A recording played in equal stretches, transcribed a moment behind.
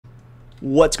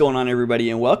What's going on,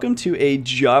 everybody, and welcome to a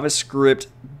JavaScript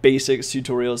basics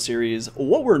tutorial series.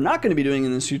 What we're not going to be doing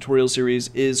in this tutorial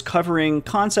series is covering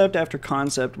concept after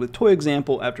concept with toy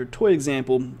example after toy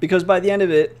example, because by the end of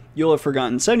it, you'll have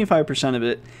forgotten 75% of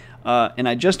it, and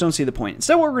I just don't see the point.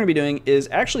 Instead, what we're going to be doing is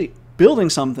actually building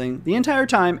something the entire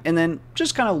time and then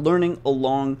just kind of learning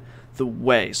along the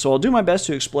way. So I'll do my best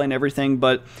to explain everything,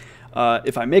 but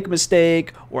if I make a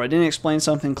mistake or I didn't explain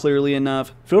something clearly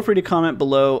enough, feel free to comment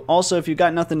below. Also, if you've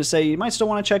got nothing to say, you might still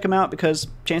want to check them out because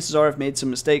chances are I've made some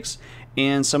mistakes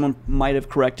and someone might have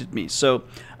corrected me. So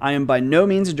I am by no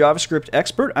means a JavaScript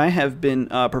expert. I have been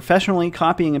professionally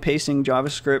copying and pasting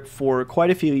JavaScript for quite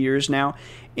a few years now,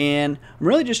 and I'm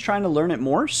really just trying to learn it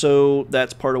more, so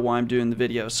that's part of why I'm doing the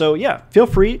video. So yeah, feel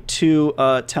free to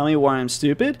tell me why I'm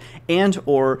stupid and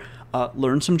or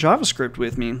learn some JavaScript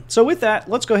with me. So with that,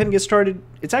 let's go ahead and get started.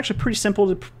 It's actually pretty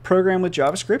simple to program with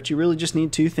JavaScript. You really just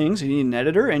need two things. You need an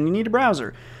editor and you need a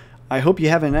browser. I hope you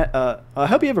have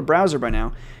a browser by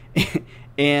now.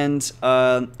 And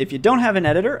if you don't have an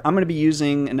editor, I'm going to be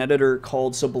using an editor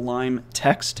called Sublime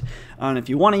Text. And if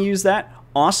you want to use that,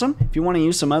 awesome. If you want to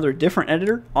use some other different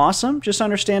editor, awesome. Just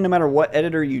understand no matter what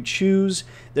editor you choose,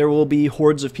 there will be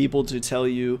hordes of people to tell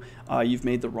you you've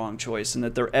made the wrong choice and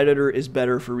that their editor is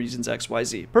better for reasons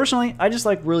XYZ. Personally, I just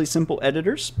like really simple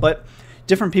editors, but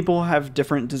different people have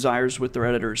different desires with their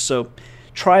editors. So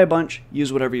try a bunch,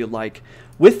 use whatever you like.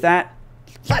 With that,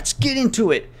 let's get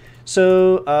into it.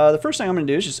 So the first thing I'm going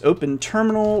to do is just open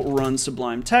terminal, run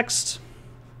Sublime Text.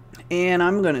 And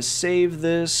I'm going to save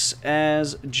this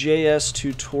as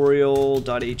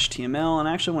jstutorial.html, and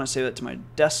I actually want to save that to my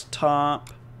desktop.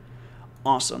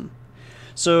 Awesome.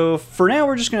 So for now,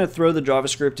 we're just going to throw the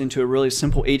JavaScript into a really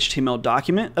simple HTML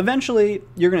document. Eventually,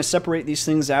 you're going to separate these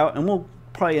things out, and we'll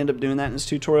probably end up doing that in this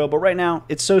tutorial. But right now,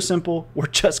 it's so simple, we're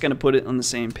just going to put it on the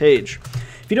same page.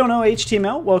 If you don't know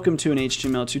HTML, welcome to an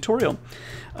HTML tutorial.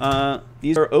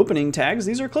 These are opening tags.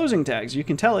 These are closing tags. You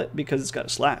can tell it because it's got a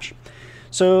slash.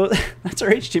 So that's our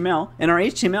HTML, and our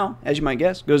HTML, as you might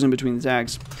guess, goes in between the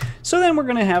tags. So then we're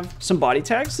going to have some body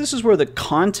tags. This is where the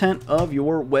content of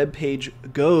your web page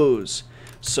goes.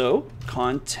 So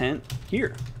content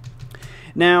here.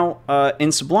 Now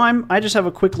in Sublime, I just have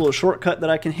a quick little shortcut that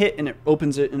I can hit and it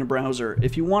opens it in a browser.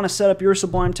 If you want to set up your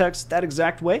Sublime Text that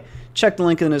exact way, check the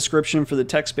link in the description for the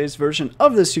text-based version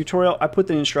of this tutorial. I put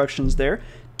the instructions there.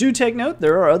 Do take note,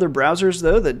 there are other browsers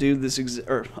though that do this,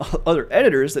 or other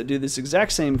editors that do this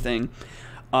exact same thing.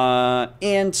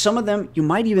 And some of them you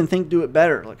might even think do it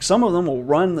better. Like some of them will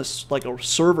run this like a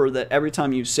server that every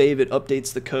time you save it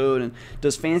updates the code and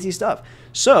does fancy stuff.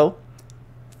 So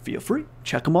feel free,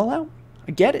 check them all out.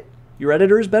 I get it. Your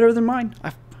editor is better than mine.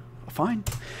 Fine.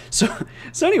 So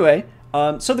anyway,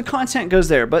 so the content goes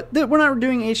there, but we're not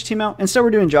doing HTML. Instead, we're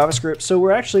doing JavaScript. So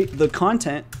we're actually, the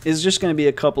content is just going to be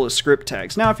a couple of script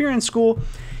tags. Now, if you're in school,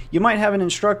 you might have an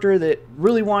instructor that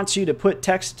really wants you to put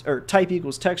text or type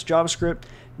equals text JavaScript.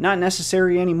 Not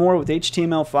necessary anymore with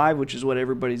HTML5, which is what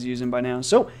everybody's using by now.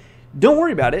 So don't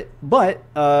worry about it, but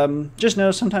just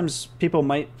know sometimes people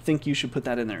might think you should put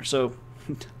that in there. So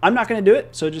I'm not going to do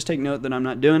it, so just take note that I'm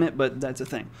not doing it, but that's a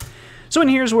thing. So in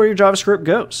here's where your JavaScript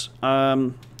goes.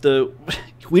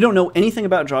 We don't know anything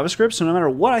about JavaScript, so no matter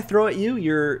what I throw at you,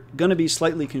 you're going to be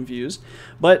slightly confused.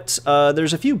 But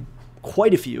there's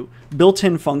quite a few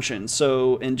built-in functions,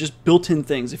 and just built-in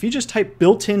things. If you just type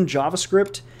built-in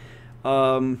JavaScript,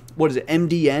 what is it,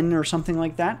 MDN or something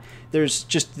like that, there's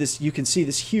just this, you can see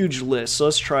this huge list. So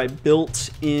let's try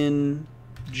built-in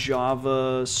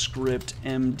JavaScript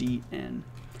MDN.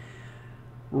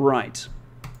 Right.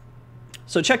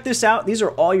 So check this out. These are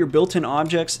all your built-in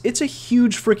objects. It's a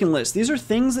huge freaking list. These are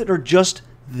things that are just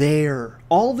there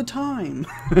all the time.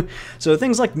 So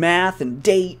things like math and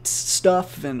dates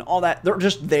stuff and all that, they're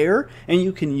just there and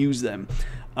you can use them.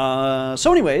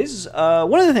 So anyways,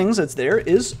 one of the things that's there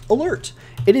is alert.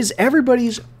 It is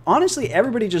honestly,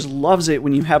 everybody just loves it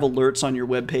when you have alerts on your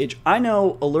web page. I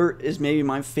know alert is maybe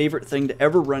my favorite thing to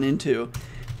ever run into.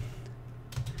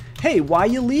 Hey, why are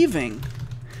you leaving?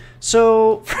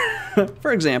 So,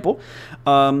 for example,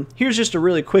 here's just a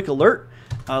really quick alert.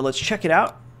 Let's check it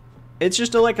out. It's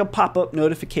just like a pop-up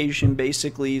notification,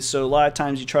 basically. So a lot of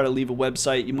times you try to leave a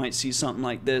website, you might see something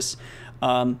like this.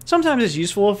 Sometimes it's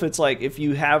useful if it's like if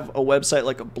you have a website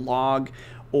like a blog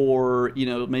or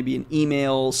maybe an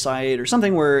email site or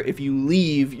something where if you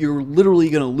leave, you're literally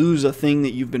going to lose a thing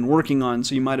that you've been working on.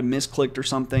 So you might have misclicked or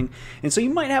something. And so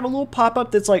you might have a little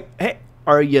pop-up that's like, hey,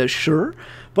 are you sure?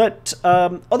 But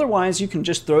otherwise, you can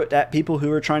just throw it at people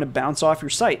who are trying to bounce off your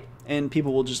site, and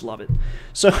people will just love it.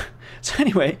 So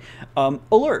anyway,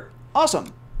 alert,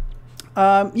 awesome.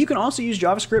 You can also use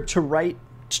JavaScript to write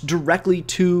directly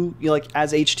to, like,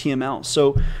 as HTML.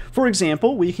 So for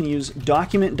example, we can use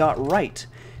document.write.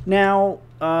 Now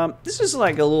this is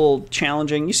like a little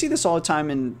challenging. You see this all the time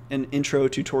in intro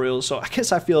tutorials, so I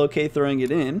guess I feel okay throwing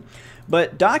it in.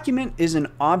 But document is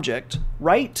an object,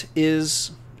 write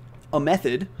is a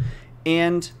method,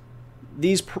 and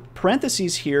these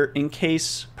parentheses here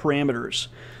encase parameters.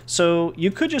 So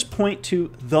you could just point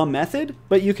to the method,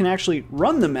 but you can actually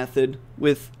run the method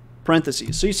with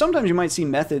parentheses. So sometimes you might see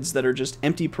methods that are just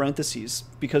empty parentheses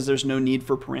because there's no need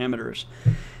for parameters.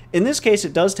 In this case,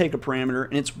 it does take a parameter,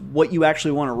 and it's what you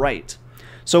actually want to write.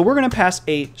 So we're going to pass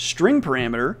a string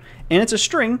parameter, and it's a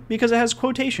string because it has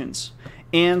quotations.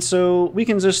 And so we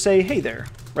can just say, hey there,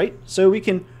 right? So we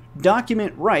can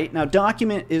document write. Now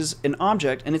document is an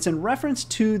object, and it's in reference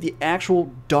to the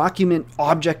actual document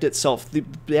object itself, the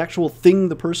actual thing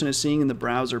the person is seeing in the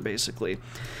browser, basically.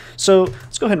 So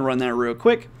let's go ahead and run that real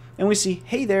quick, and we see,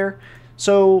 hey there.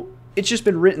 So it's just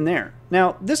been written there.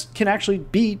 Now this can actually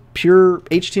be pure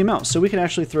HTML, so we can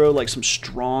actually throw like some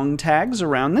strong tags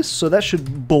around this, so that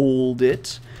should bold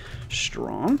it,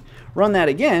 strong. Run that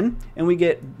again, and we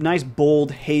get nice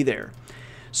bold hey there.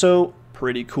 So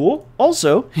pretty cool.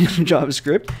 Also, in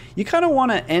JavaScript, you kind of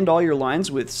want to end all your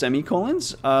lines with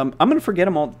semicolons. I'm going to forget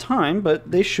them all the time, but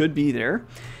they should be there.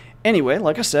 Anyway,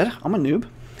 like I said, I'm a noob.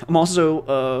 I'm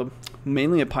also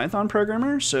mainly a Python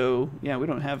programmer, so yeah, we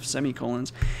don't have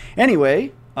semicolons.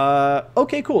 Anyway,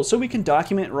 okay, cool. So we can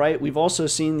document write. We've also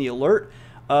seen the alert.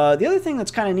 The other thing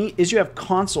that's kind of neat is you have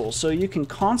console. So you can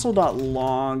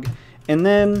console.log, and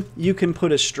then you can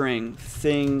put a string,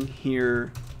 thing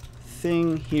here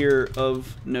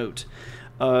of note.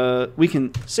 We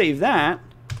can save that,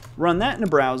 run that in a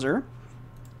browser,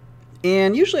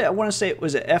 and usually I want to say it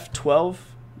was at F12.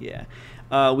 Yeah,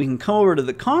 we can come over to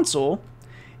the console,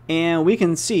 and we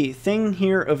can see thing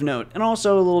here of note, and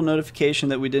also a little notification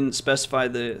that we didn't specify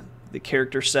the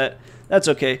character set. That's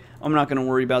okay. I'm not going to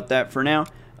worry about that for now.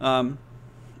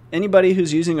 Anybody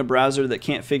who's using a browser that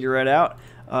can't figure it out,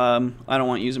 I don't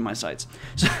want using my sites.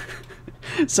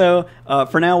 So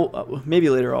for now, maybe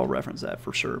later I'll reference that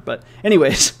for sure. But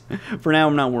anyways, for now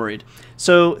I'm not worried.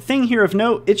 So thing here of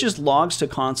note, it just logs to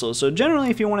console. So generally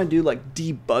if you want to do like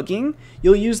debugging,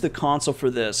 you'll use the console for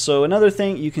this. So another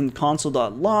thing, you can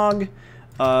console.log,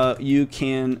 you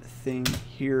can thing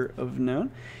here of note,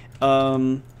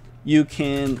 you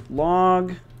can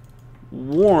log,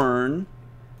 warn,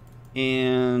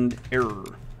 and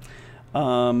error.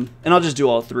 And I'll just do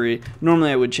all three.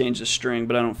 Normally I would change the string,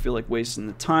 but I don't feel like wasting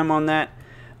the time on that.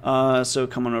 So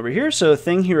come on over here. So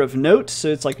thing here of note, so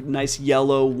it's like a nice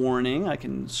yellow warning. I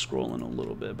can scroll in a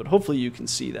little bit, but hopefully you can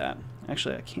see that.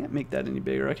 Actually, I can't make that any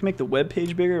bigger. I can make the web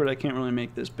page bigger, but I can't really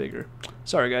make this bigger.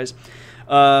 Sorry, guys.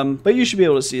 But you should be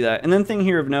able to see that. And then thing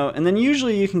here of note, and then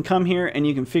usually you can come here and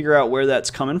you can figure out where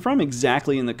that's coming from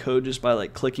exactly in the code just by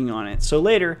like clicking on it. So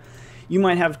later, you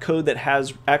might have code that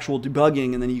has actual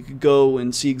debugging, and then you could go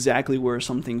and see exactly where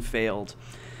something failed.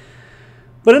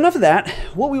 But enough of that.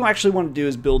 What we actually want to do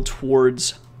is build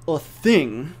towards a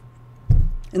thing,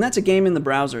 and that's a game in the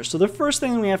browser. So the first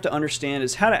thing we have to understand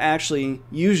is how to actually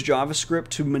use JavaScript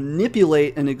to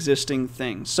manipulate an existing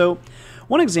thing. So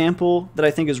one example that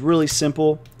I think is really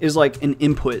simple is like an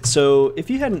input. So if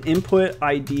you had an input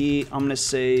ID, I'm going to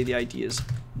say the ID is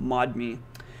modme.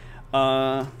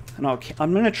 And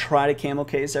I'm going to try to camel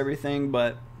case everything,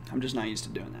 but I'm just not used to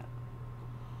doing that.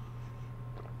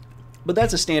 But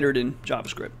that's a standard in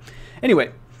JavaScript.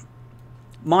 Anyway,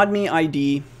 modme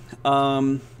ID,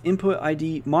 input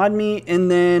ID, modme,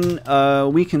 and then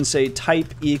we can say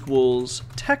type equals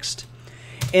text.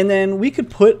 And then we could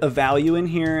put a value in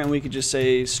here, and we could just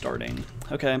say starting.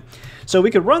 Okay, so we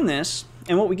could run this,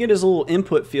 and what we get is a little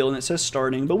input field, and it says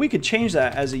starting, but we could change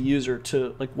that as a user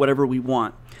to like whatever we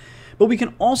want. But we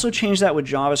can also change that with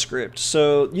JavaScript.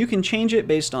 So you can change it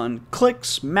based on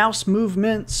clicks, mouse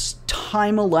movements,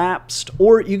 time elapsed,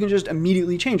 or you can just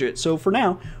immediately change it. So for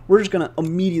now, we're just going to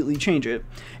immediately change it.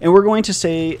 And we're going to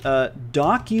say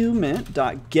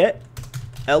document.get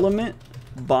element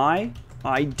by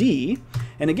ID.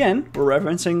 And again, we're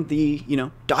referencing the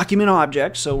document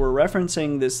object. So we're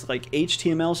referencing this like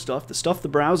HTML stuff, the stuff the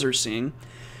browser's seeing.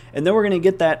 And then we're going to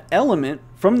get that element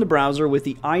from the browser with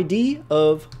the ID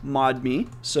of modme.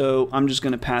 So I'm just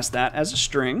going to pass that as a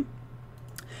string.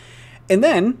 And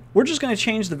then we're just going to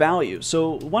change the value.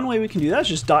 So one way we can do that is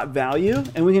just .value,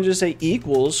 and we can just say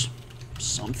equals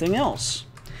something else.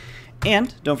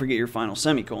 And don't forget your final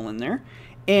semicolon there.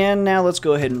 And now let's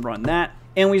go ahead and run that.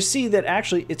 And we see that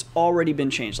actually it's already been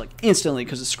changed, like instantly,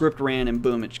 because the script ran and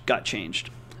boom, it got changed.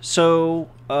 So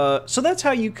that's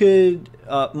how you could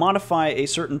modify a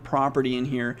certain property in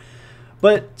here.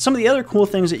 But some of the other cool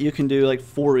things that you can do, like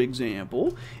for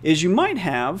example, is you might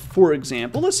have, for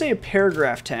example, let's say a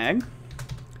paragraph tag.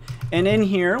 And in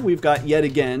here, we've got, yet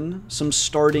again, some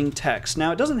starting text.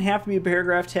 Now, it doesn't have to be a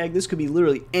paragraph tag. This could be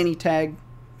literally any tag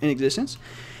in existence.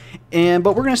 But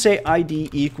we're going to say ID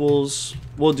equals,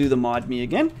 we'll do the mod me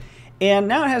again. And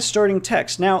now it has starting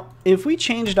text. Now, if we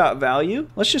change .value,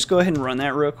 let's just go ahead and run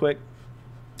that real quick.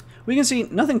 We can see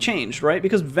nothing changed, right?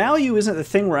 Because value isn't the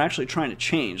thing we're actually trying to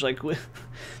change. Like,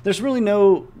 there's really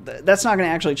no, that's not going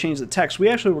to actually change the text. We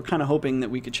actually were kind of hoping that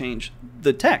we could change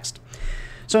the text.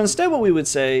 So instead what we would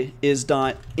say is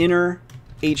 .inner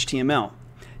HTML.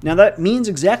 Now that means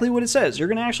exactly what it says. You're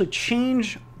going to actually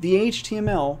change the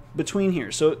HTML between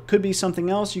here. So it could be something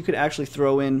else. You could actually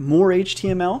throw in more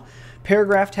HTML.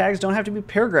 Paragraph tags don't have to be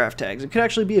paragraph tags. It could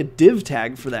actually be a div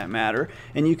tag for that matter,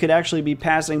 and you could actually be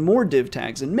passing more div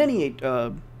tags and many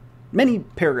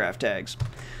paragraph tags.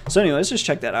 So anyway, let's just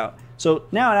check that out. So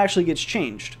now it actually gets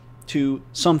changed to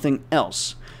something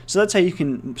else. So that's how you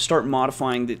can start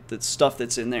modifying the stuff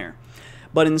that's in there.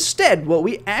 But instead, what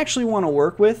we actually want to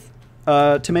work with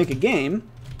to make a game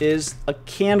is a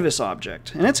canvas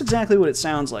object. And that's exactly what it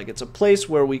sounds like. It's a place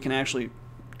where we can actually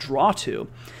draw to.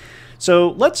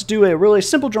 So let's do a really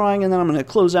simple drawing, and then I'm going to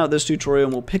close out this tutorial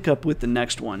and we'll pick up with the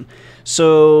next one.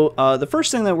 So the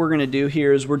first thing that we're going to do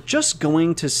here is we're just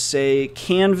going to say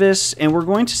canvas, and we're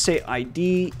going to say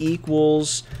ID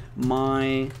equals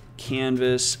my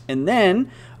canvas. And then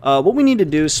what we need to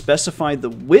do is specify the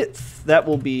width. That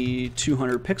will be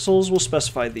 200 pixels. We'll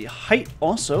specify the height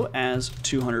also as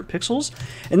 200 pixels.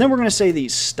 And then we're going to say the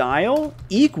style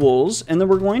equals, and then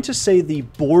we're going to say the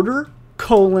border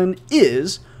colon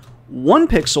is 1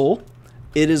 pixel,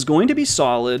 it is going to be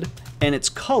solid, and its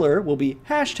color will be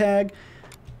hashtag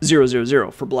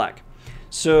 000 for black.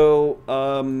 So,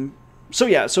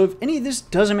 yeah, so if any of this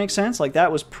doesn't make sense, like that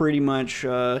was pretty much,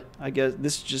 I guess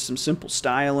this is just some simple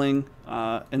styling,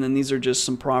 and then these are just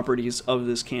some properties of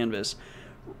this canvas.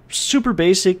 Super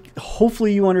basic.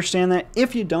 Hopefully you understand that.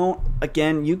 If you don't,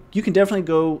 again, you can definitely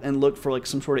go and look for like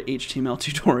some sort of HTML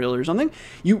tutorial or something.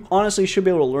 You honestly should be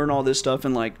able to learn all this stuff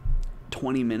in like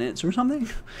 20 minutes or something.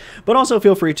 But also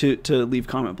feel free to leave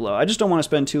comment below. I just don't want to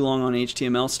spend too long on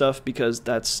HTML stuff because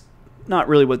that's not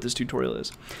really what this tutorial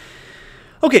is.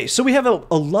 Okay, so we have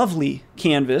a lovely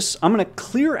canvas. I'm going to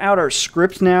clear out our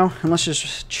script now, and let's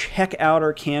just check out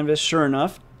our canvas. Sure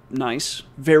enough, nice,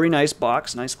 very nice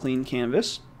box, nice clean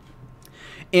canvas.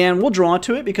 And we'll draw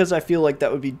to it because I feel like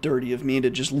that would be dirty of me to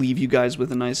just leave you guys with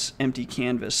a nice empty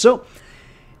canvas. So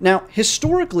now,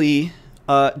 historically,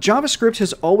 JavaScript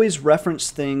has always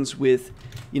referenced things with,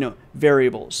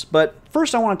 variables. But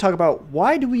first I want to talk about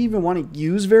why do we even want to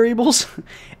use variables?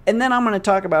 And then I'm going to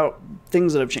talk about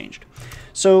things that have changed.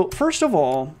 So first of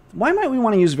all, why might we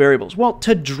want to use variables? Well,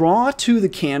 to draw to the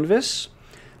canvas,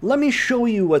 let me show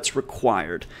you what's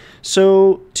required.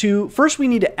 So first we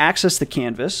need to access the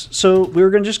canvas. So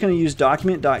we're just going to use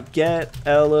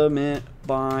document.getElement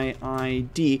by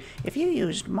ID. If you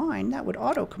used mine, that would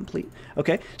autocomplete.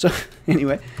 Okay, so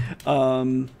anyway,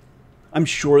 I'm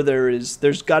sure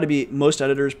there's got to be, most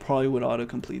editors probably would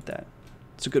autocomplete that.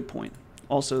 It's a good point.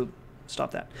 Also,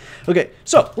 stop that. Okay,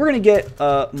 so we're going to get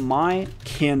my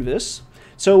canvas.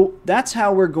 So that's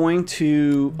how we're going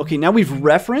to, okay, now we've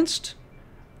referenced,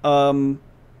 my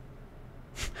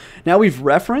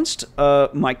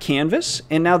canvas,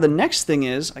 and now the next thing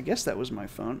is, I guess that was my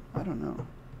phone. I don't know.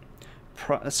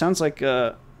 It sounds like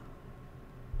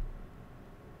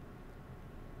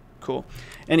cool.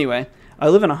 Anyway, I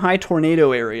live in a high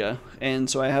tornado area, and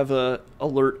so I have a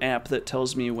alert app that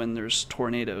tells me when there's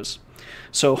tornadoes.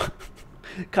 So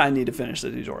kind of need to finish the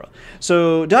tutorial.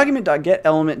 So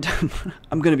document.getElement.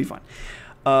 I'm gonna be fine.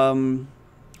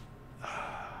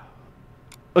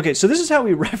 Okay, so this is how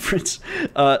we reference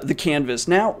the canvas.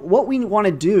 Now, what we want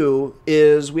to do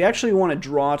is we actually want to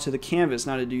draw to the canvas.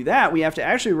 Now, to do that, we have to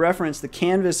actually reference the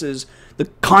canvas's, the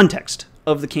context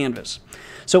of the canvas.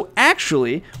 So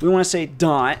actually, we want to say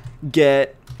dot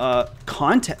get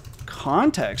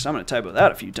context. I'm going to typo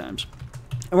that a few times.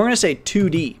 And we're going to say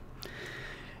 2D.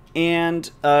 And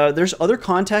there's other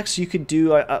contexts you could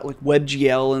do, like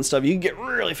WebGL and stuff. You can get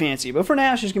really fancy. But for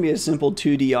now, it's just going to be a simple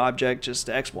 2D object, just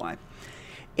XY.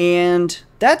 And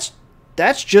that's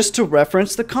just to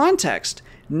reference the context.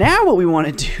 Now what we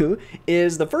want to do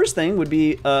is, the first thing would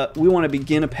be we want to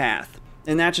begin a path.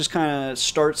 And that just kind of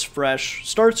starts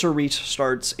or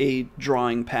restarts a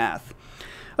drawing path.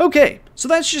 Okay, so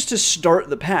that's just to start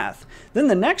the path. Then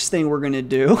the next thing we're going to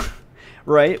do,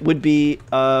 right, would be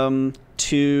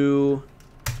to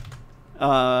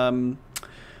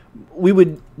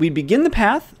we'd begin the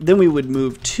path, then we would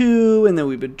move to, and then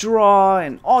we would draw,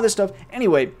 and all this stuff.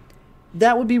 Anyway,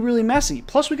 that would be really messy.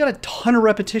 Plus, we got a ton of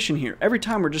repetition here. Every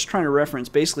time we're just trying to reference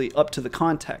basically up to the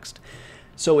context.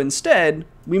 So instead,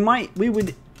 we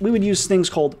would use things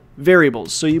called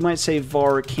variables. So you might say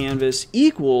var canvas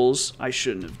equals, I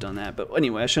shouldn't have done that, but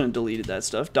anyway, I shouldn't have deleted that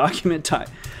stuff. Document type,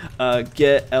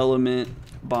 get element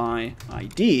by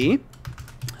ID.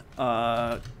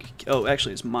 Oh,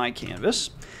 actually, it's my canvas.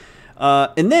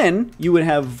 And then you would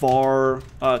have var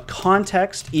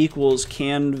context equals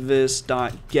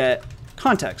canvas.get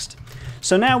context.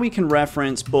 So now we can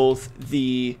reference both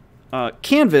the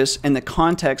canvas and the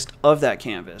context of that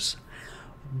canvas.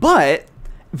 But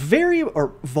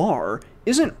var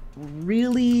isn't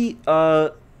really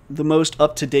the most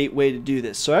up-to-date way to do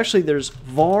this. So actually there's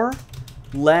var,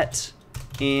 let,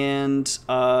 and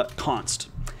const.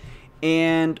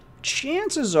 And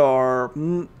chances are,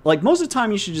 like most of the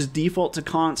time, you should just default to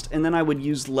const, and then I would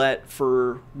use let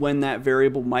for when that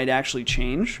variable might actually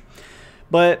change.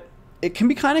 But it can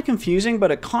be kind of confusing,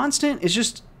 but a constant is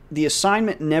just the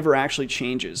assignment never actually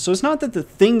changes. So it's not that the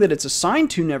thing that it's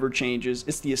assigned to never changes,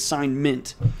 it's the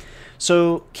assignment.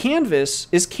 So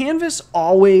is canvas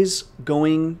always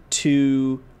going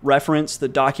to reference the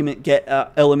document get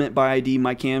element by ID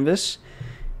my canvas?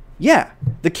 Yeah,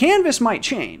 the canvas might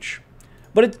change.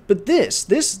 But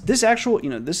this actual,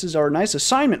 this is our nice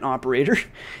assignment operator.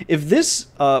 If this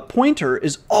pointer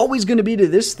is always going to be to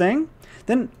this thing,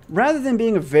 then rather than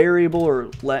being a variable or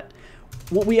let,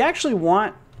 what we actually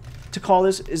want to call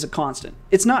this is a constant.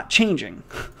 It's not changing.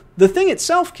 The thing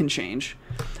itself can change,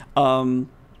 but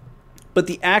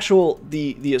the actual,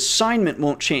 the assignment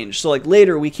won't change. So like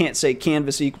later we can't say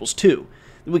canvas equals 2.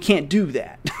 We can't do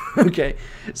that. Okay.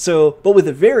 So, but with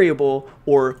a variable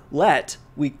or let,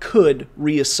 we could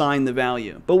reassign the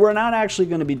value, but we're not actually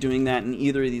going to be doing that in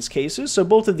either of these cases. So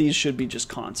both of these should be just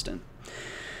constant.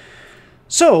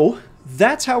 So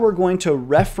that's how we're going to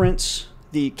reference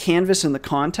the canvas and the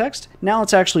context. Now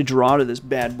let's actually draw to this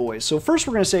bad boy. So first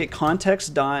we're going to say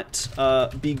context dot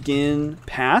begin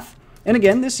path. And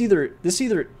again, this either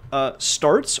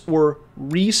starts or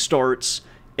restarts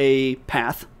a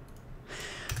path.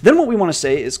 Then what we want to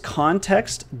say is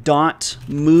context dot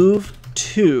move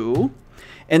to,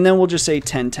 and then we'll just say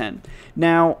 1010.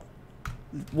 Now,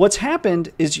 what's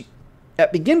happened is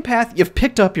at begin path, you've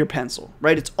picked up your pencil,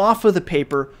 right? It's off of the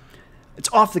paper, it's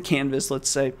off the canvas, let's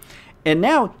say, and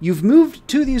now you've moved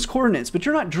to these coordinates, but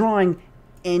you're not drawing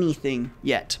anything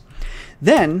yet.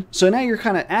 Then, so now you're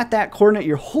kind of at that coordinate,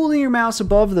 you're holding your mouse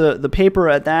above the paper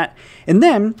at that, and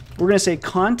then we're going to say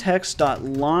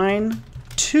context.line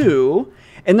to,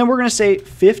 and then we're going to say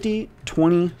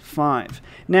 5025.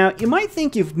 Now, you might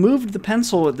think you've moved the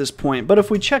pencil at this point, but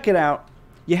if we check it out,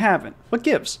 you haven't. What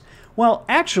gives? Well,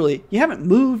 actually, you haven't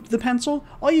moved the pencil.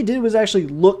 All you did was actually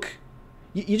look.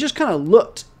 You just kind of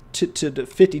looked to the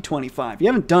 5025. You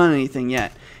haven't done anything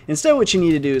yet. Instead, what you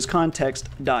need to do is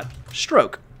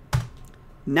context.stroke.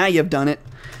 Now you've done it.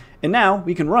 And now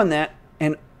we can run that,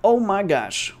 and oh my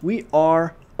gosh, we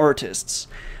are artists.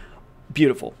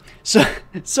 Beautiful. So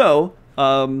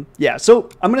I'm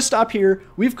going to stop here.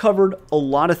 We've covered a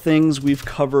lot of things. We've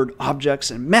covered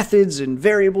objects and methods and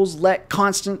variables, let,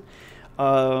 constant,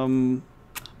 referencing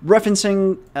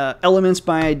elements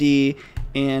by ID,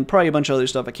 and probably a bunch of other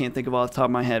stuff I can't think of off the top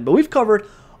of my head. But we've covered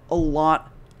a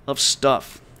lot of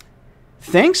stuff.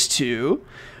 Thanks to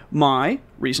my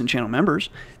recent channel members.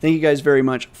 Thank you guys very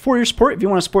much for your support. If you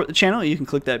want to support the channel, you can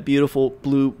click that beautiful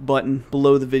blue button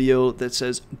below the video that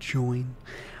says join.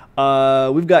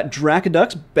 We've got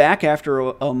Dracoducks back after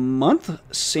a month.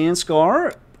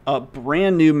 Sanskar, a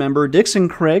brand new member. Dixon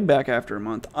Craig back after a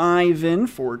month. Ivan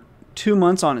for 2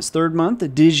 months on his 3rd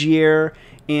month. Digier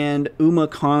and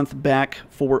Umakanth back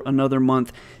for another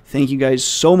month. Thank you guys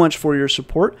so much for your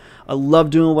support. I love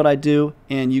doing what I do,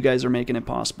 and you guys are making it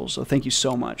possible. So thank you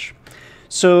so much.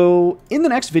 So in the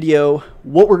next video,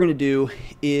 what we're going to do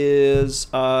is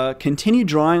continue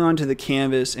drawing onto the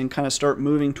canvas and kind of start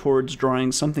moving towards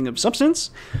drawing something of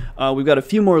substance. We've got a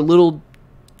few more little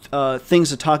things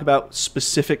to talk about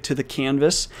specific to the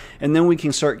canvas, and then we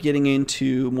can start getting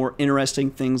into more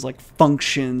interesting things like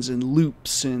functions and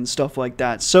loops and stuff like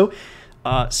that. So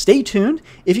stay tuned.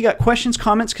 If you got questions,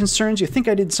 comments, concerns, you think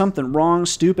I did something wrong,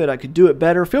 stupid, I could do it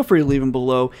better, feel free to leave them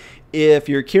below. If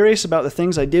you're curious about the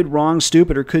things I did wrong,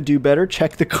 stupid, or could do better,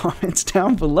 check the comments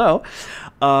down below.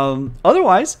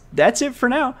 Otherwise, that's it for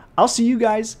now. I'll see you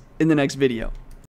guys in the next video.